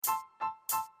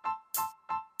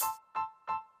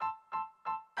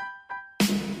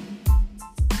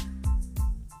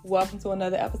Welcome to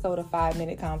another episode of 5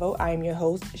 Minute Convo. I am your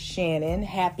host, Shannon.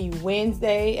 Happy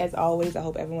Wednesday. As always, I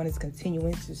hope everyone is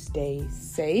continuing to stay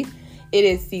safe. It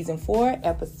is season 4,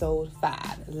 episode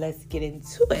 5. Let's get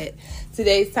into it.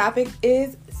 Today's topic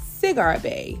is Cigar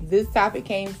Bay. This topic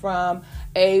came from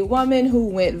a woman who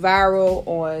went viral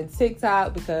on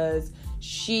TikTok because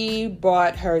she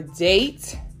bought her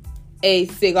date a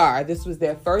cigar. This was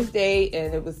their first date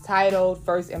and it was titled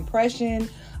First Impression.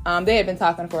 They had been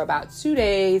talking for about 2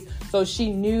 days, so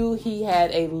she knew he had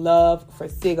a love for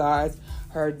cigars.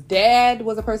 Her dad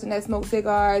was a person that smoked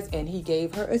cigars, and he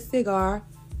gave her a cigar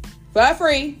for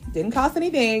free. Didn't cost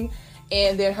anything.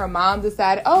 And then her mom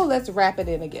decided, let's wrap it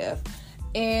in a gift.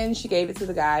 And she gave it to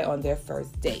the guy on their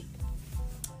first date.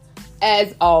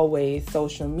 As always,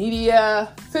 social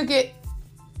media took it,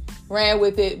 ran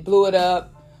with it, blew it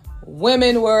up.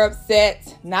 Women were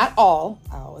upset. Not all.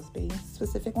 I always be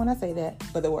specific when I say that.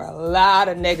 But there were a lot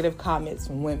of negative comments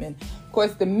from women. Of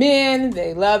course, the men,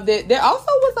 they loved it. There also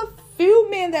was a few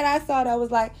men that I saw that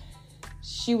was like,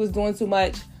 she was doing too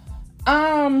much.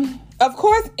 Of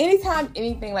course, anytime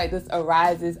anything like this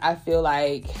arises, I feel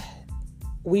like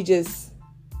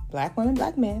black women,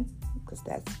 black men, because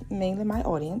that's mainly my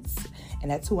audience. And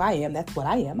that's who I am. That's what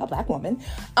I am, a black woman.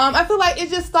 I feel like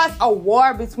it just starts a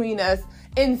war between us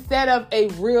instead of a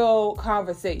real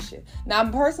conversation. Now,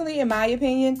 personally, in my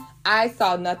opinion, I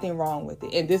saw nothing wrong with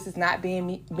it. And this is not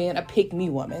being a pick-me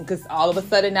woman, because all of a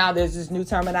sudden now there's this new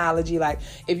terminology, like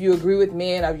if you agree with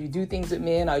men or you do things with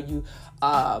men, or you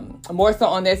more so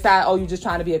on their side, you're just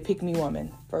trying to be a pick-me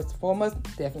woman. First and foremost,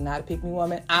 definitely not a pick-me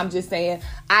woman. I'm just saying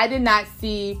I did not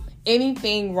see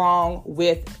anything wrong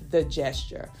with the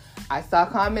gesture. I saw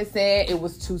comments saying it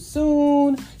was too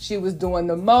soon. She was doing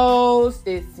the most.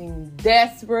 It seemed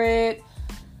desperate.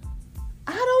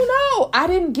 I don't know. I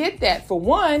didn't get that. For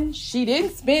one, she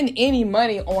didn't spend any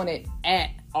money on it at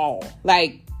all.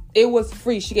 Like, it was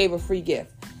free. She gave a free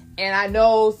gift. And I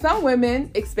know some women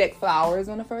expect flowers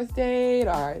on the first date,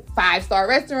 or 5-star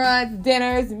restaurants,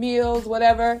 dinners, meals,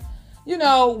 whatever. You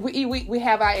know, we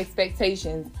have our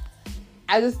expectations.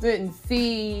 I just didn't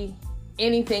see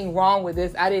anything wrong with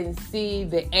this. I didn't see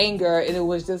the anger, and it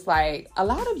was just like, a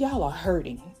lot of y'all are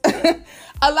hurting.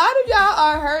 A lot of y'all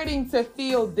are hurting to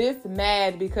feel this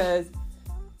mad because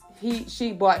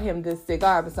she bought him this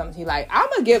cigar for something he liked. I'm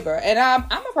a giver, and I'm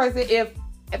a person, if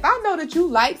I know that you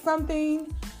like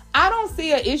something, I don't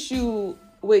see an issue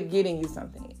with getting you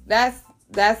something. I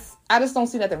just don't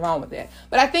see nothing wrong with that.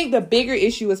 But I think the bigger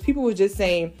issue is people were just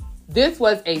saying this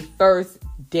was a first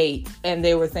date, and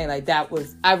they were saying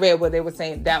I read what they were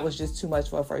saying, that was just too much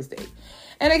for a first date.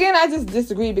 And again, I just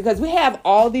disagree, because we have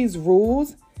all these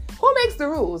rules. Who makes the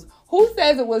rules? Who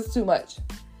says it was too much?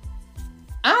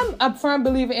 I'm a firm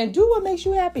believer in do what makes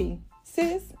you happy,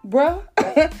 sis, bruh.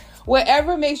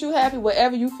 Whatever makes you happy,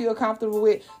 whatever you feel comfortable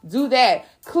with, do that.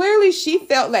 Clearly, she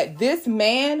felt like this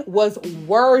man was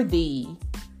worthy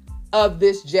of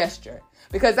this gesture.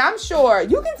 Because I'm sure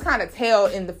you can kind of tell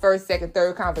in the first, second,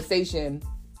 third conversation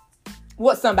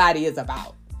what somebody is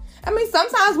about. I mean,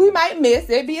 sometimes we might miss.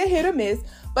 It'd be a hit or miss.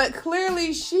 But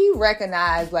clearly, she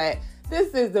recognized, like,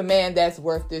 this is the man that's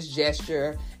worth this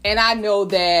gesture. And I know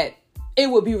that it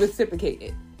would be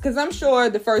reciprocated. Because I'm sure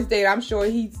the first date, I'm sure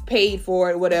he's paid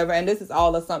for it, whatever. And this is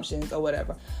all assumptions or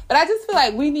whatever. But I just feel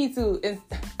like we need to, and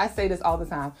I say this all the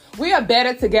time, we are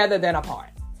better together than apart.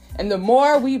 And the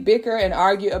more we bicker and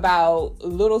argue about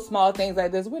little small things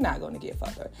like this, we're not going to get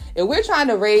further. If we're trying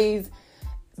to raise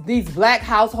these black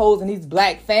households and these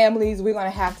black families, we're going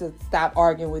to have to stop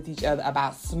arguing with each other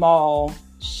about small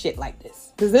shit like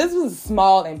this. Because this was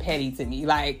small and petty to me.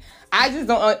 Like, I just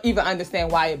don't even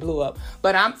understand why it blew up.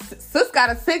 But sis got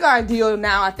a cigar deal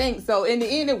now, I think. So in the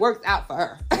end, it works out for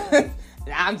her.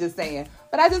 I'm just saying.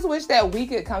 But I just wish that we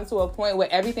could come to a point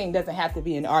where everything doesn't have to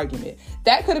be an argument.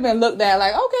 That could have been looked at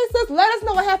like, okay, sis, let us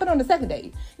know what happened on the second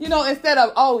date. You know, instead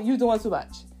of, you doing too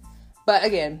much. But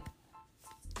again,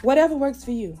 whatever works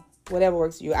for you. Whatever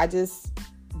works for you. I just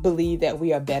believe that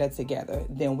we are better together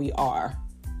than we are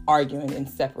arguing and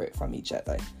separate from each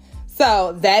other.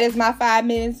 So that is my 5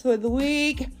 minutes for the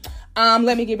week.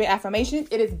 Let me give you an affirmation.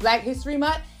 It is Black History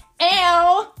Month.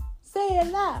 Say it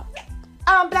loud.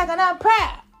 I'm black and I'm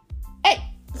proud. Hey.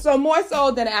 So more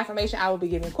so than an affirmation, I will be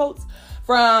giving quotes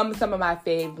from some of my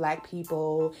fave black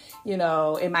people. You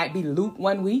know, it might be Luke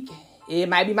one week. It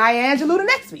might be Maya Angelou the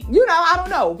next week. You know, I don't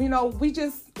know. You know, we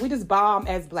just bomb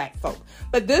as black folk.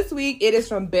 But this week, it is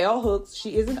from Bell Hooks.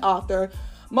 She is an author,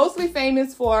 mostly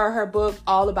famous for her book,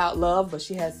 All About Love, but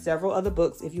she has several other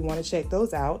books if you want to check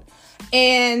those out.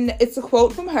 And it's a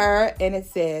quote from her, and it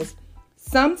says,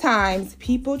 "Sometimes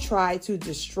people try to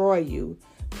destroy you,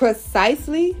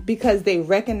 precisely because they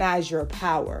recognize your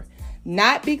power,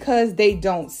 not because they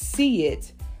don't see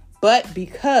it, but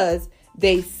because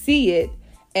they see it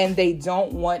and they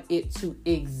don't want it to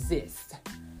exist.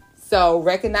 So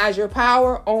recognize your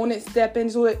power, own it, step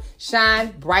into it, shine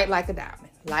bright like a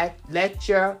diamond. Let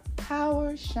your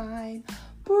power shine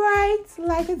bright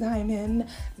like a diamond.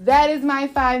 That is my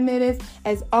 5 minutes.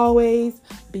 As always,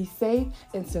 be safe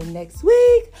until next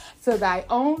week. To thy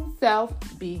own self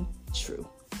be true.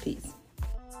 Peace.